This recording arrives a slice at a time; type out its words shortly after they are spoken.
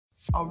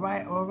All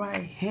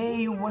right.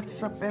 Hey,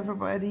 what's up,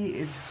 everybody?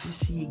 It's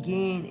GC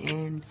again,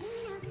 and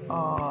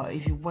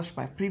if you watched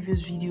my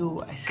previous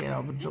video, I said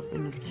I would drop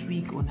in a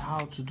tweak on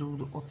how to do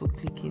the auto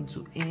clicking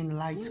to earn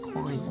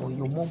Litecoin on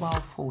your mobile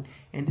phone,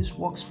 and this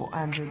works for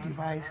Android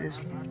devices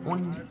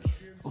only.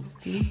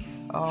 Okay,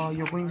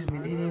 you're going to be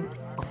needing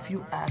a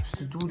few apps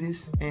to do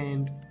this,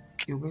 and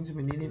you're going to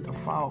be needing a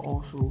file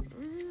also.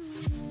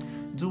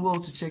 Do well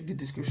to check the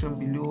description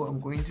below.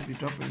 I'm going to be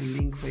dropping a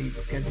link where you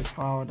get the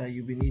file that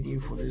you'll be needing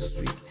for this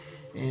tweak,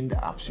 and the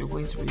apps you're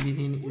going to be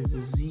needing is the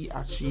Z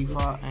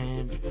Achiever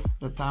and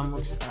the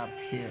termux app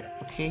here.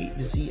 Okay,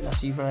 the Z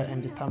Achiever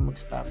and the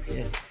termux app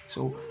here.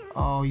 So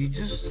you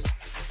just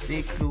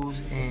stay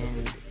close,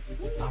 and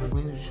I'm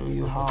going to show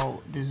you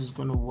how this is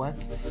going to work,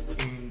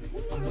 and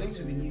I'm going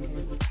to be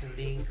leaving the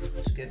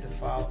link to get the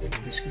file in the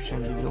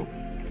description below.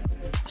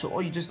 So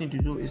all you just need to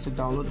do is to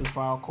download the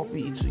file,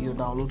 copy it to your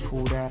download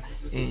folder,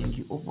 and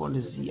you open the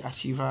Z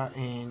Achiever,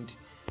 and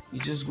you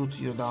just go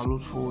to your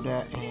download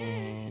folder.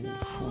 And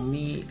for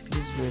me,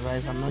 this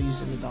device, I'm not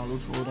using the download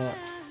folder,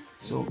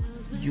 so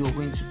you're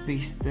going to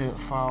paste the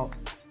file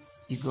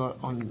you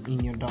got in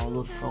your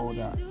download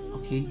folder.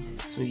 Okay,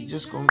 so you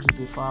just come to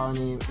the file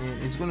name,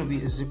 and it's going to be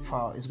a zip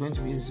file.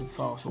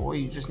 So all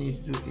you just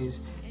need to do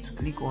is to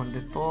click on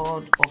the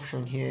third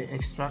option here,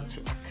 extract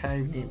to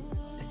archive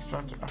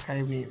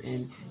name,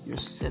 and you're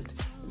set.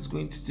 It's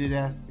going to do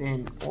that.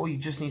 And all you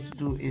just need to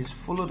do is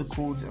follow the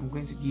codes I'm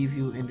going to give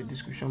you in the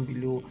description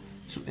below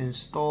to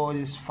install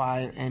this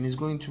file, and it's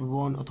going to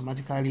run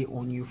automatically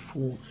on your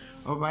phone.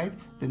 All right,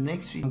 the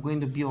next week I'm going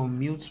to be on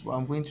mute, but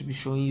I'm going to be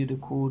showing you the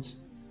codes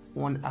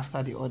one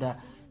after the other,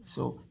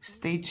 so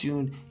stay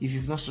tuned. If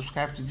you've not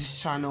subscribed to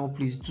this channel,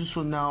 please do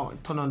so now.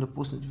 Turn on the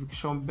post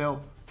notification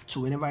bell, so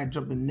whenever I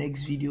drop the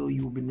next video,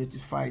 you will be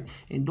notified.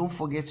 And don't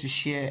forget to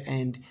share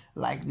and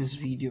like this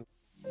video.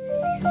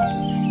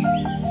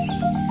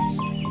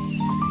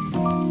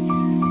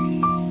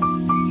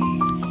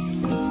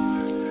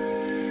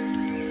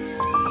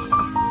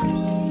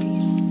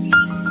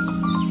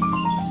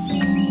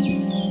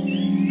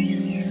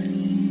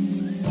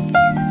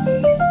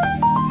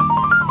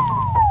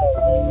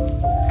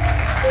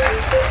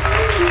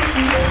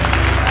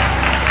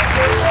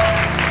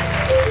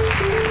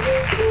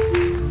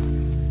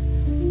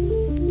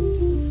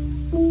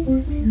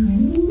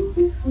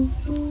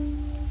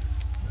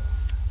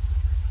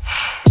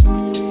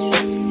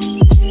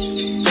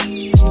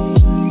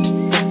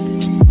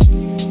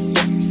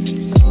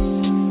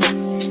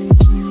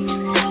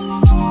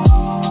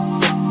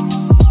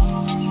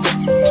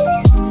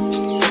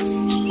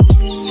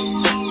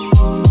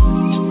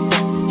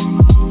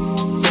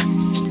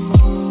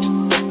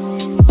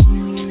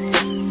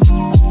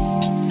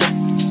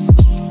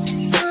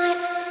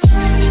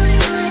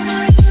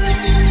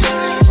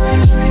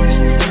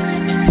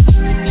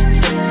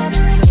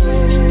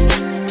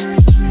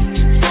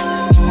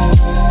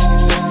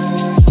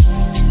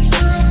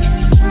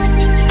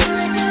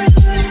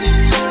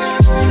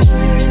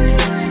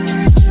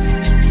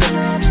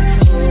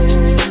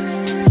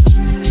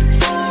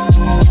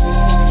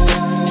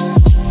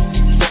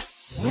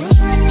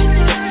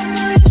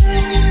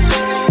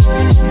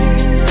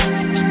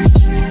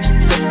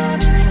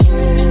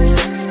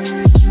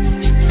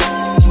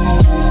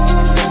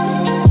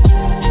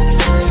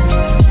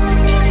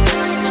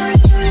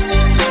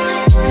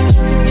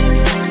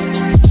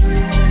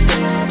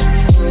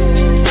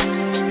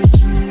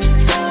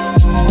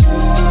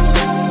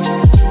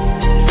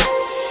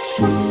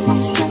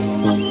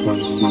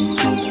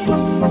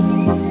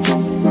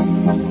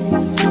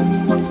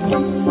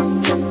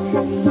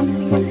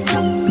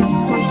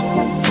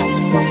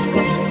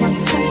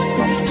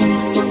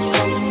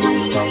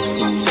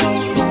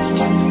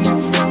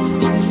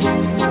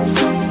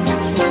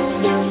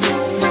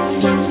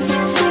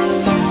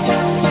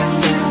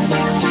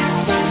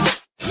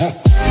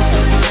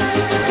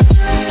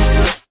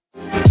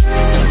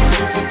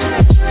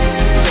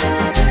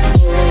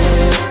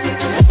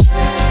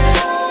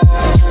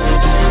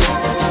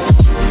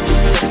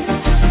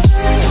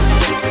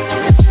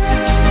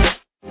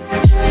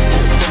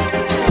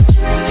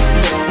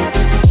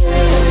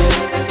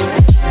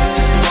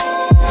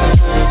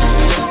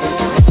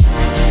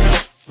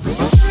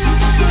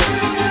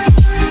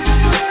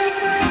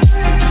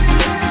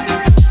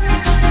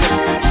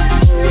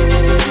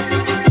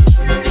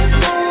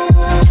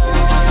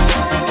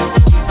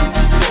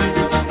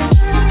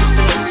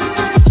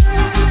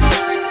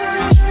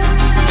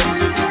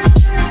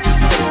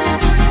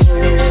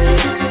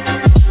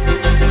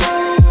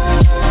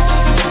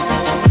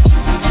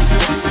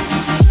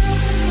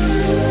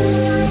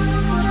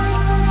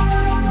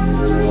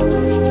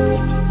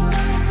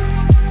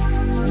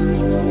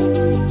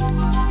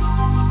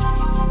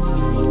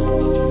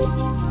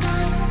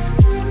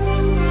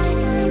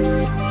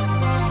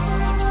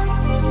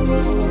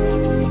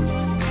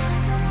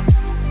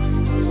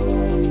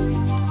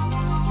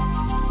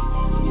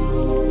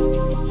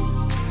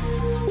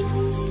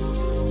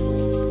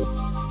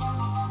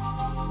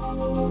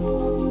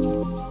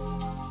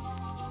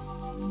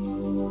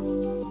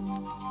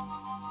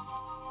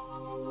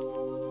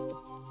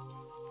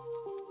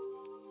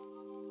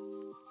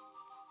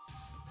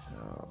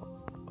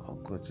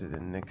 go to the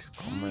next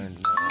command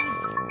line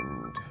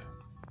and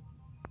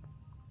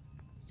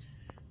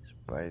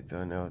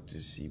Python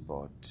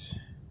ltcbot.py,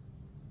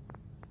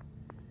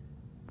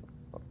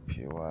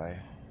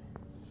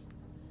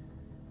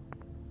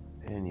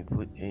 and you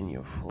put in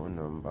your phone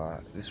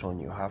number. This one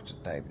you have to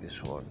type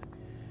this one.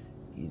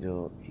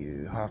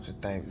 You have to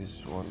type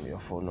this one, your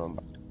phone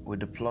number,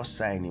 with the plus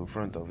sign in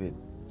front of it.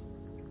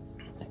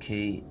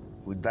 Okay,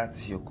 with that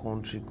is your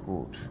country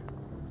code.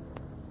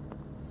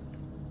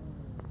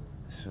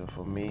 So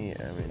for me,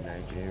 I'm in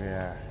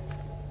Nigeria.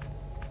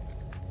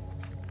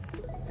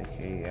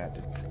 Okay, yeah,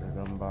 that's the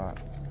number,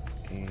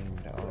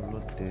 and I'll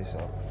load this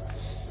up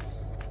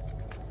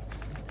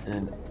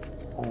and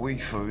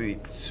wait for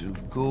it to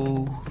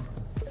go.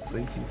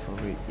 Waiting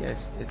for it.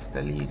 Yes, it's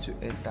telling you to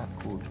enter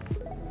code.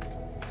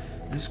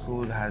 This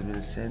code has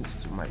been sent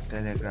to my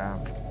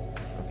Telegram.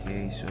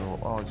 Okay, so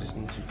I'll just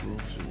need to go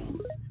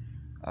to,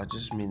 I'll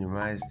just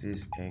minimize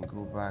this and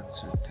go back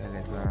to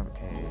Telegram,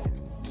 and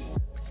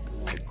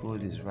the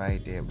code is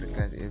right there. Look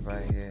at it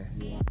right here.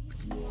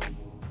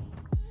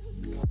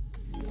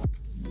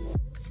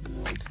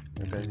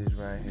 Look at it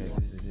right here.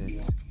 This is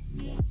it.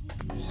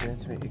 You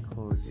sent me a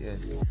code.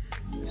 Yes,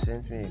 you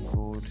sent me a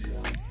code,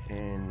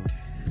 and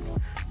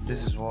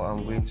this is what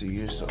I'm going to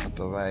use to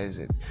authorize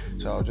it.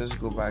 So I'll just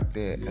go back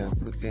there and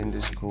put in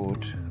this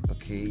code.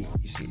 Okay,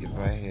 you see it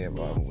right here,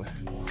 but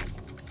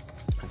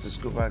I'll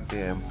just go back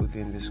there and put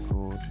in this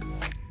code,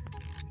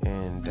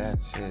 and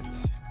that's it.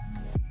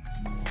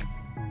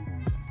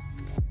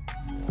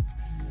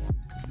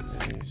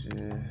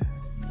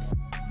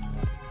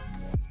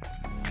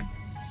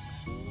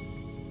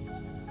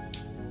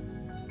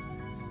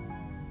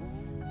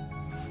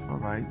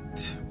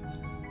 Alright.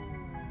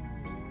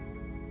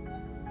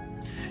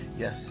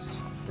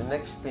 Yes, the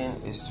next thing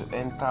is to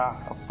enter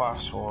a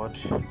password.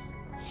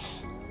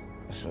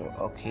 So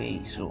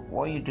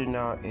what you do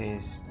now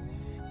is,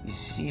 you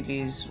see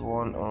this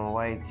one on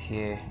white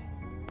here.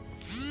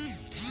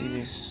 You see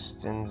this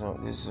thing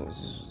on this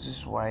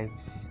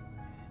white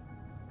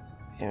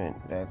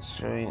that's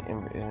showing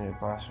in the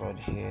password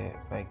here,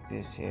 like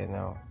this here.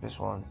 Now this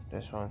one,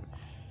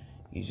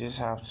 you just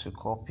have to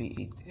copy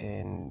it,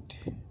 and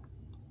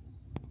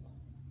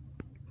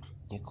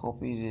you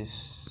copy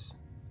this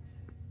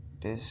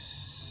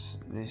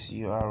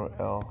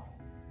URL.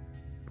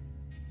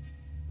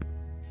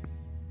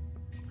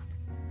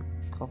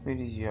 Copy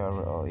this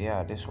URL.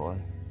 Yeah, this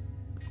one.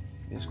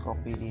 Just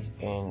copy this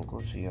and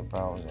go to your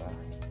browser.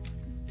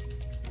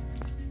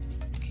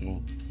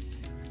 Okay,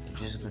 you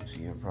just go to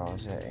your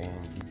browser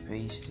and you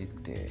paste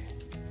it there.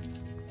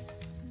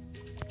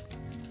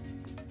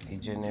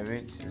 It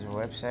generates the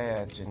website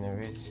that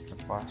generates the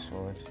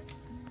password.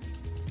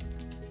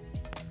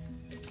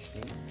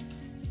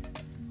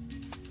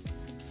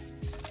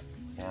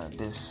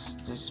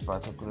 This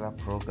particular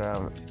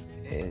program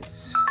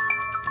is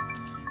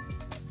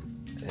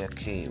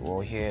okay.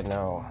 Well, here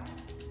now,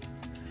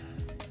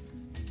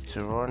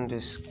 to run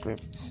this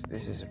script,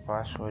 this is a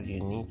password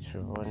you need to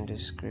run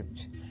this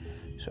script.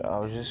 So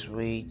I'll just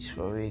wait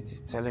for it.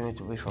 It's telling me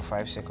to wait for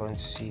 5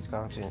 seconds to see it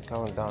counting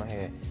down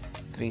here.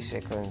 3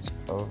 seconds.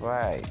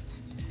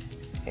 Alright,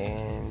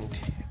 and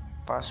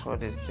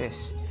password is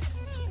this.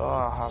 So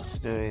all I have to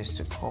do is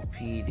to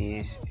copy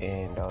this,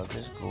 and I'll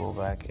just go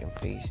back and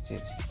paste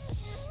it.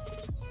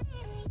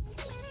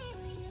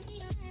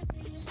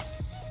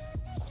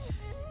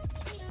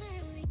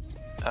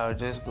 I'll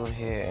just go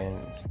here and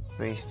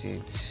paste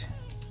it.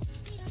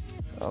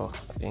 Oh,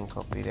 I didn't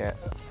copy that.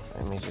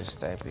 Let me just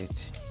type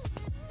it.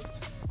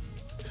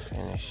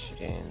 Finish,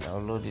 and I'll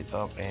load it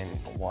up, and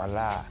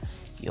voila,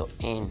 you're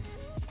in.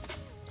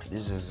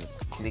 This is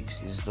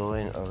clicks is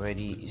doing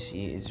already. You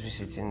see, it's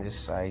visiting this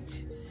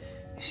site.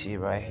 You see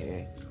right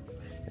here,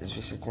 it's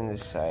visiting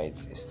this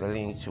site. It's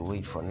telling you to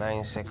wait for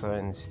 9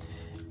 seconds,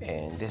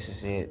 and this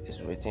is it. It's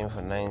waiting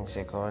for 9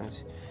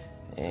 seconds,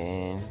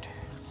 and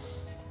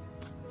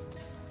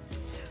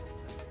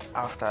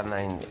after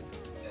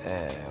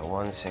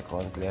 1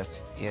 second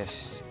left.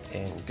 Yes,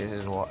 and this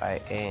is what I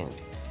end.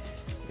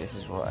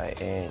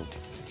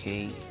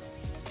 Okay,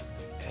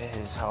 this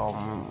is how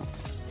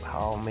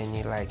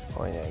many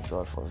Litecoin I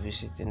got for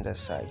visiting the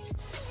site.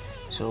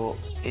 So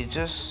it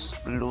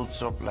just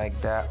loads up like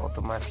that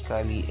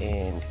automatically,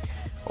 and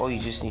all you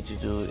just need to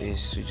do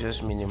is to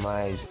just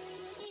minimize.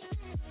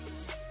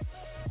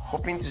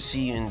 Hoping to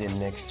see you in the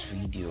next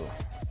video.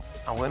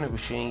 I'm going to be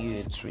showing you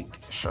a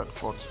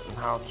shortcut on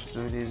how to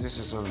do this. This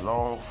is a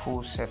long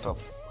full setup.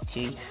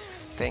 Okay,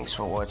 thanks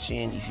for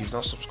watching. If you've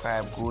not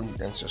subscribed, go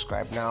and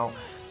subscribe now,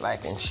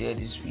 like and share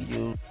this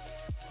video.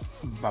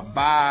 Bye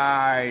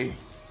bye.